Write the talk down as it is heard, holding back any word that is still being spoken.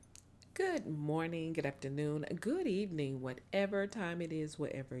Good morning, good afternoon, good evening, whatever time it is,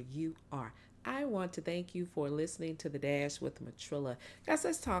 wherever you are. I want to thank you for listening to The Dash with Matrilla. Guys,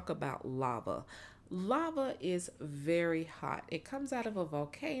 let's talk about lava. Lava is very hot. It comes out of a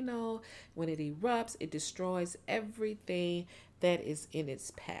volcano. When it erupts, it destroys everything that is in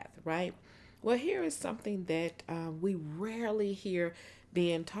its path, right? Well, here is something that we rarely hear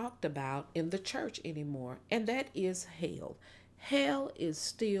being talked about in the church anymore, and that is hell. Hell is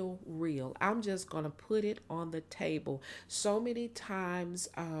still real. I'm just going to put it on the table. So many times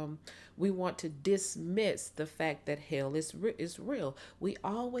we want to dismiss the fact that hell is real. We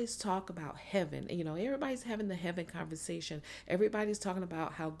always talk about heaven. You know, everybody's having the heaven conversation. Everybody's talking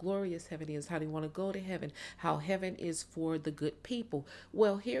about how glorious heaven is, how they want to go to heaven, how heaven is for the good people.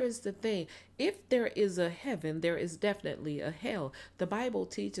 Well, here is the thing. If there is a heaven, there is definitely a hell. The Bible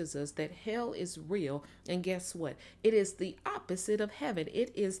teaches us that hell is real. And guess what? It is the opposite of heaven, it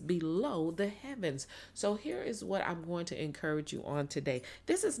is below the heavens. So here is what I'm going to encourage you on today.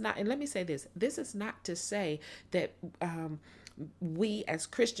 This is not, and let me say this is not to say that we as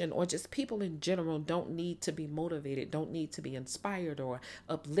Christian or just people in general don't need to be motivated, don't need to be inspired or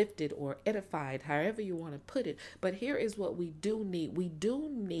uplifted or edified, however you want to put it. But here is what we do need. We do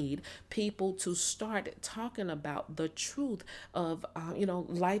need people to start talking about the truth of,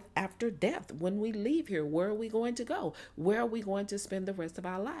 life after death. When we leave here, where are we going to go? Where are we going to spend the rest of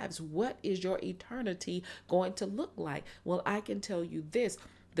our lives? What is your eternity going to look like? Well, I can tell you this.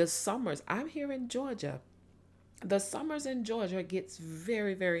 The summers, I'm here in Georgia. The summers in Georgia gets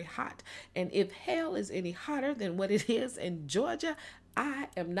very, very hot. And if hell is any hotter than what it is in Georgia, I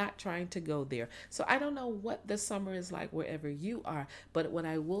am not trying to go there. So I don't know what the summer is like wherever you are, but what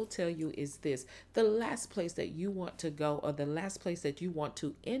I will tell you is this. The last place that you want to go or the last place that you want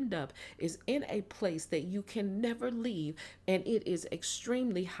to end up is in a place that you can never leave, and it is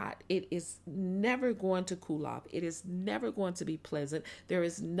extremely hot. It is never going to cool off. It is never going to be pleasant. There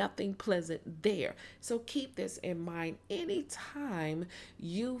is nothing pleasant there. So keep this in mind anytime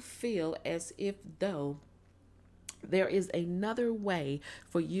you feel as if though there is another way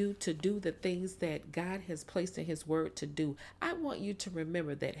for you to do the things that God has placed in His Word to do. I want you to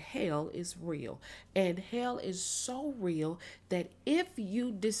remember that hell is real. And hell is so real that if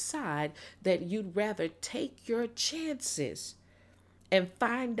you decide that you'd rather take your chances and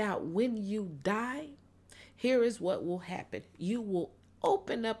find out when you die, here is what will happen. You will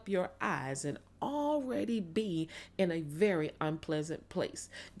open up your eyes and already be in a very unpleasant place.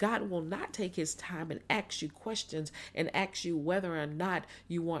 God will not take his time and ask you questions and ask you whether or not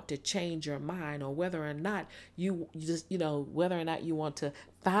you want to change your mind or whether or not you just, whether or not you want to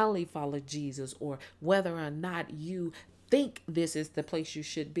finally follow Jesus or whether or not you think this is the place you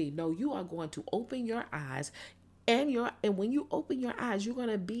should be. No, you are going to open your eyes and when you open your eyes, you're going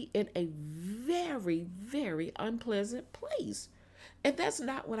to be in a very, very unpleasant place. And that's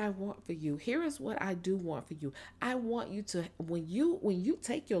not what I want for you. Here is what I do want for you. I want you to when you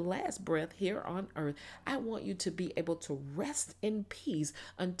take your last breath here on earth, I want you to be able to rest in peace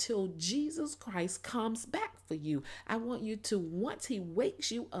until Jesus Christ comes back for you. I want you to, once he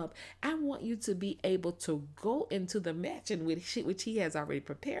wakes you up, I want you to be able to go into the mansion which he has already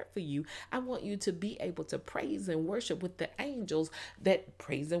prepared for you. I want you to be able to praise and worship with the angels that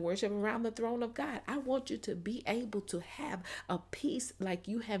praise and worship around the throne of God. I want you to be able to have a peace like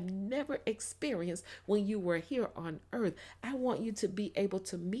you have never experienced when you were here on earth. I want you to be able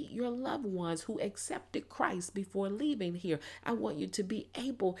to meet your loved ones who accepted Christ before leaving here. I want you to be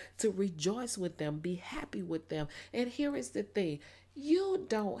able to rejoice with them, be happy with them. And here is the thing. You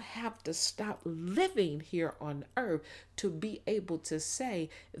don't have to stop living here on earth to be able to say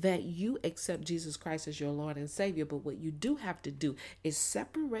that you accept Jesus Christ as your Lord and Savior. But what you do have to do is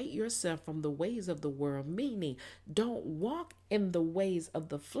separate yourself from the ways of the world, meaning don't walk in the ways of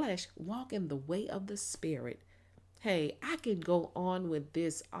the flesh, walk in the way of the Spirit. Hey, I can go on with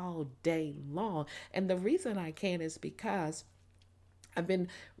this all day long. And the reason I can is because I've been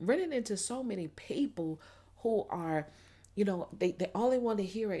running into so many people who are, they all they want to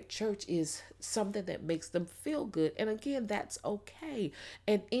hear at church is something that makes them feel good. And again, that's okay.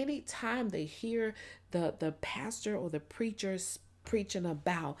 And anytime they hear the pastor or the preachers preaching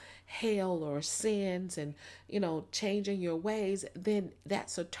about hell or sins and changing your ways, then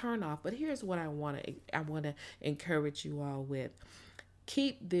that's a turnoff. But here's what I want to encourage you all with.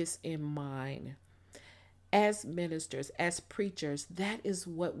 Keep this in mind. As ministers, as preachers, that is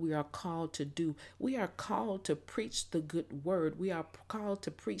what we are called to do. We are called to preach the good word. We are called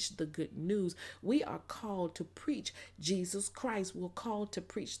to preach the good news. We are called to preach Jesus Christ. We're called to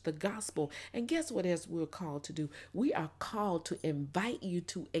preach the gospel. And guess what else we're called to do? We are called to invite you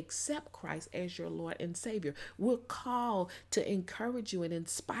to accept Christ as your Lord and Savior. We're called to encourage you and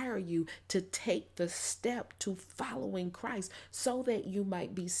inspire you to take the step to following Christ so that you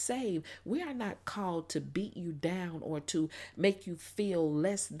might be saved. We are not called to beat you down or to make you feel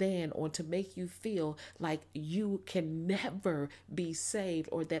less than or to make you feel like you can never be saved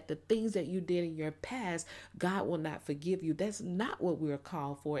or that the things that you did in your past, God will not forgive you. That's not what we're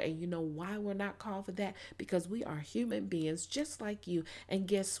called for. And you know why we're not called for that? Because we are human beings just like you. And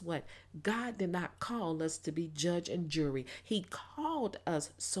guess what? God did not call us to be judge and jury. He called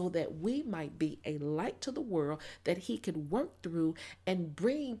us so that we might be a light to the world that he could work through and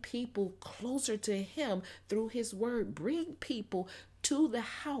bring people closer to him through his word. Bring people to the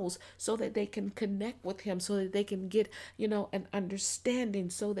house so that they can connect with him, so that they can get, an understanding,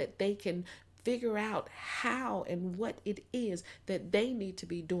 so that they can figure out how and what it is that they need to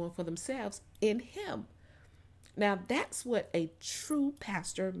be doing for themselves in him. Now, that's what a true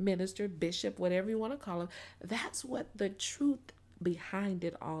pastor, minister, bishop, whatever you want to call him, that's what the truth behind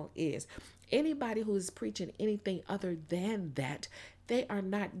it all is. Anybody who is preaching anything other than that, they are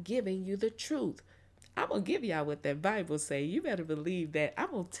not giving you the truth. I'm going to give y'all what that Bible say. You better believe that.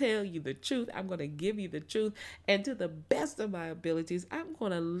 I'm going to tell you the truth. I'm going to give you the truth. And to the best of my abilities, I'm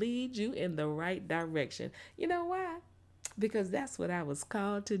going to lead you in the right direction. You know why? Because that's what I was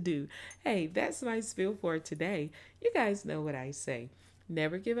called to do. Hey, that's my spiel for today. You guys know what I say.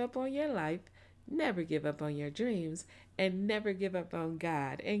 Never give up on your life. Never give up on your dreams. And never give up on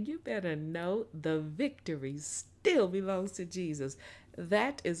God. And you better know the victory still belongs to Jesus.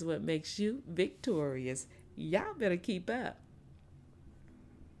 That is what makes you victorious. Y'all better keep up.